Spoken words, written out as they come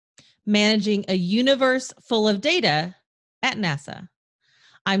managing a universe full of data at NASA.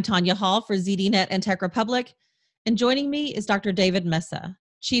 I'm Tonya Hall for ZDNet and Tech Republic, and joining me is Dr. David Meza,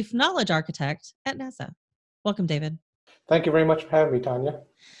 Chief Knowledge Architect at NASA. Welcome, David. Thank you very much for having me, Tonya.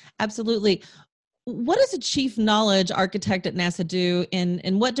 Absolutely. What does a Chief Knowledge Architect at NASA do, and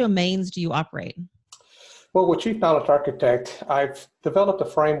in what domains do you operate? Well, with Chief Knowledge Architect, I've developed a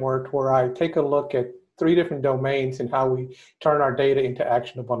framework where I take a look at 3 different domains and how we turn our data into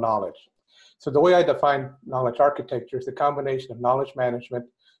actionable knowledge. So the way I define knowledge architecture is the combination of knowledge management,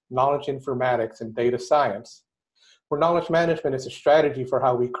 knowledge informatics, and data science. Where knowledge management is a strategy for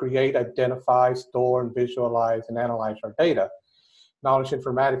how we create, identify, store, and visualize and analyze our data. Knowledge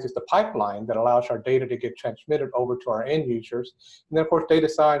informatics is the pipeline that allows our data to get transmitted over to our end users. And then, of course, data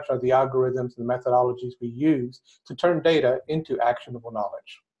science are the algorithms and the methodologies we use to turn data into actionable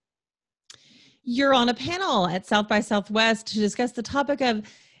knowledge. You're on a panel at South by Southwest to discuss the topic of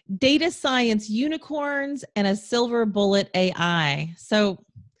data science unicorns and a silver bullet AI. So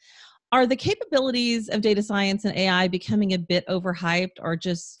are the capabilities of data science and AI becoming a bit overhyped, or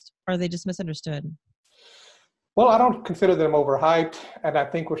are they just misunderstood? Well, I don't consider them overhyped, and I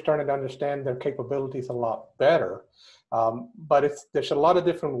think we're starting to understand their capabilities a lot better. But there's a lot of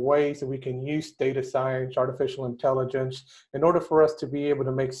different ways that we can use data science, artificial intelligence, in order for us to be able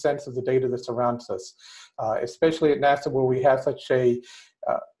to make sense of the data that surrounds us, especially at NASA, where we have such a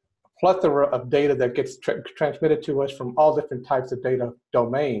plethora of data that gets transmitted to us from all different types of data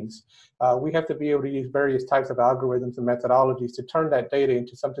domains. We have to be able to use various types of algorithms and methodologies to turn that data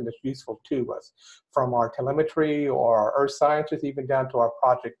into something that's useful to us, from our telemetry or our earth sciences, even down to our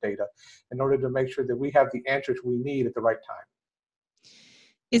project data, in order to make sure that we have the answers we need at the right time.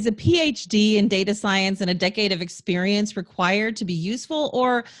 Is a PhD in data science and a decade of experience required to be useful,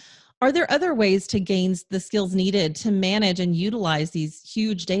 or are there other ways to gain the skills needed to manage and utilize these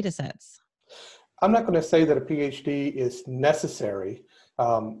huge data sets? I'm not going to say that a PhD is necessary.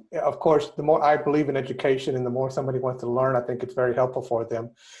 Of course, the more I believe in education and the more somebody wants to learn, I think it's very helpful for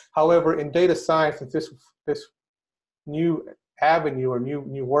them. However, in data science, since this new avenue or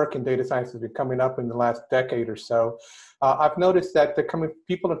new work in data science has been coming up in the last decade or so, I've noticed that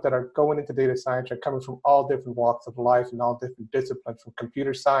people that are going into data science are coming from all different walks of life and all different disciplines, from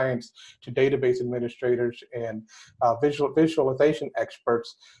computer science to database administrators and visualization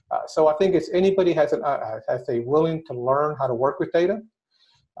experts. So I think it's anybody has a willing to learn how to work with data.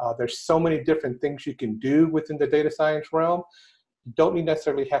 There's so many different things you can do within the data science realm. You don't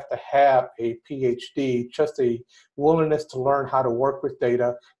necessarily have to have a PhD, just a willingness to learn how to work with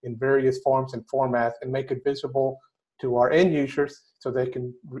data in various forms and formats and make it visible to our end users so they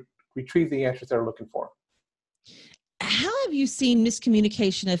can retrieve the answers they're looking for. How have you seen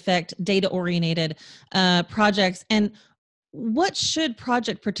miscommunication affect data-oriented projects, and what should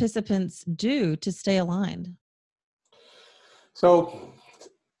project participants do to stay aligned? So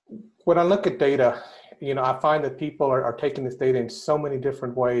when I look at data, I find that people are taking this data in so many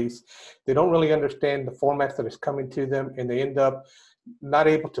different ways. They don't really understand the formats that is coming to them, and they end up not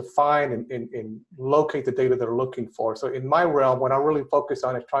able to find and locate the data they're looking for. So in my realm, what I really focus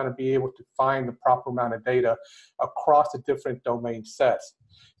on is trying to be able to find the proper amount of data across the different domain sets.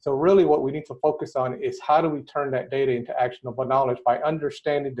 So really what we need to focus on is how do we turn that data into actionable knowledge by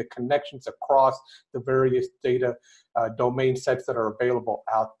understanding the connections across the various data domain sets that are available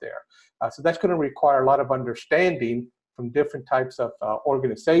out there. So that's going to require a lot of understanding from different types of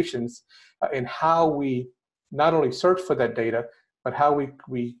organizations in how we not only search for that data, but how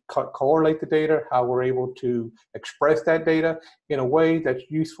we correlate the data, how we're able to express that data in a way that's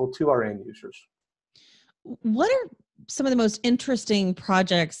useful to our end users. What are some of the most interesting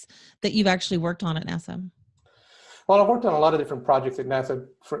projects that you've actually worked on at NASA? Well, I've worked on a lot of different projects at NASA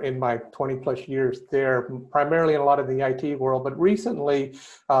in my 20 plus years there, primarily in a lot of the IT world. But recently,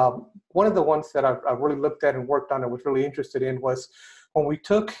 one of the ones that I've really looked at and worked on and was really interested in was when we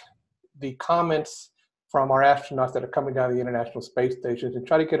took the comments from our astronauts that are coming down to the International Space Station and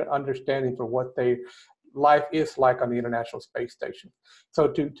try to get an understanding for what their life is like on the International Space Station. So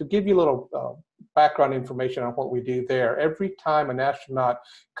to give you a little background information on what we do there, every time an astronaut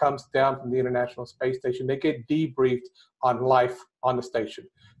comes down from the International Space Station, they get debriefed on life on the station,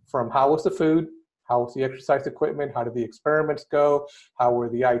 from how was the food, how was the exercise equipment, how did the experiments go, how were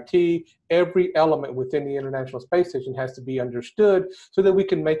the IT. Every element within the International Space Station has to be understood so that we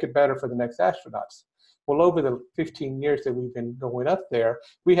can make it better for the next astronauts. Well, over the 15 years that we've been going up there,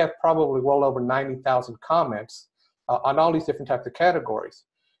 we have probably well over 90,000 comments on all these different types of categories.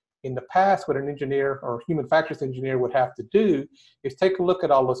 In the past, what an engineer or human factors engineer would have to do is take a look at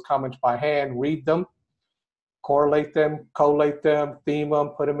all those comments by hand, read them, correlate them, collate them, theme them,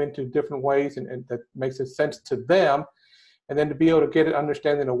 put them into different ways, and that makes sense to them, and then to be able to get an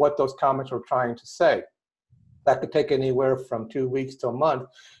understanding of what those comments are trying to say. That could take anywhere from 2 weeks to a month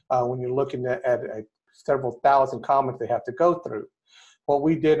when you're looking at several thousand comments they have to go through. What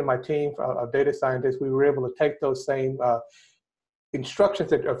we did in my team of data scientists, we were able to take those same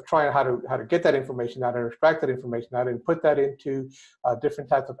instructions of trying how to get that information out and extract that information out and put that into different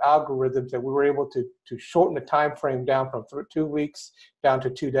types of algorithms that we were able to shorten the time frame down from 2 weeks down to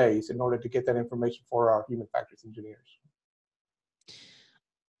 2 days in order to get that information for our human factors engineers.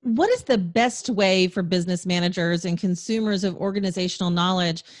 What is the best way for business managers and consumers of organizational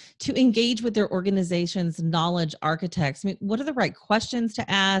knowledge to engage with their organization's knowledge architects? I mean, what are the right questions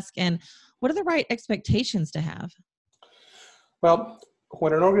to ask, and what are the right expectations to have? Well,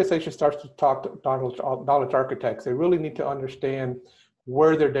 when an organization starts to talk to knowledge architects, they really need to understand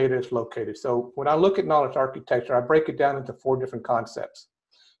where their data is located. So when I look at knowledge architecture, I break it down into 4 different concepts.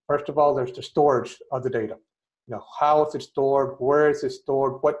 First of all, there's the storage of the data. You know, how is it stored? Where is it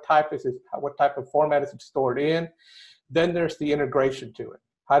stored? What type is it? What type of format is it stored in? Then there's the integration to it.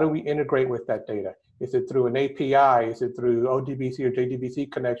 How do we integrate with that data? Is it through an API? Is it through ODBC or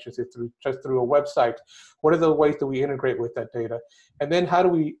JDBC connections? Is it just through a website? What are the ways that we integrate with that data? And then how do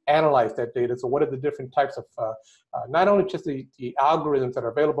we analyze that data? So what are the different types of, not only just the algorithms that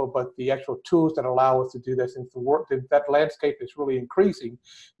are available, but the actual tools that allow us to do this. And that landscape is really increasing.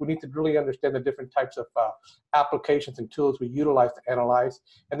 We need to really understand the different types of applications and tools we utilize to analyze.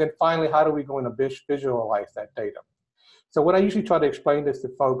 And then finally, how do we go and visualize that data? So when I usually try to explain this to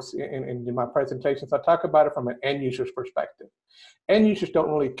folks in my presentations, I talk about it from an end user's perspective. End users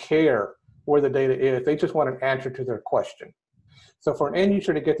don't really care where the data is. They just want an answer to their question. So for an end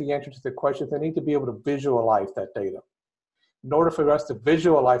user to get the answer to their question, they need to be able to visualize that data. In order for us to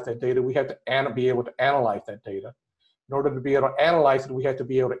visualize that data, we have to be able to analyze that data. In order to be able to analyze it, we have to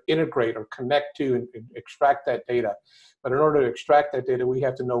be able to integrate or connect to and extract that data. But in order to extract that data, we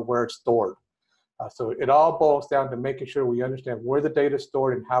have to know where it's stored. So it all boils down to making sure we understand where the data is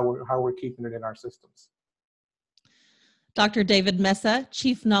stored and how we're keeping it in our systems. Dr. David Meza,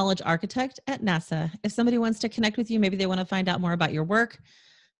 Chief Knowledge Architect at NASA. If somebody wants to connect with you, maybe they want to find out more about your work,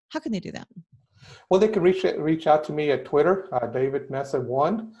 how can they do that? Well, they can reach out to me at Twitter, David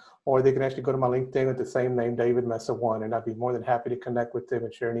Meza1, or they can actually go to my LinkedIn with the same name, David Meza1, and I'd be more than happy to connect with them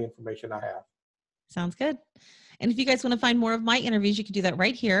and share any information I have. Sounds good. And if you guys want to find more of my interviews, you can do that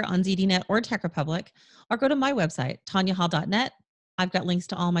right here on ZDNet or Tech Republic, or go to my website, tonyahall.net. I've got links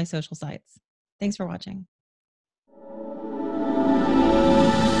to all my social sites. Thanks for watching.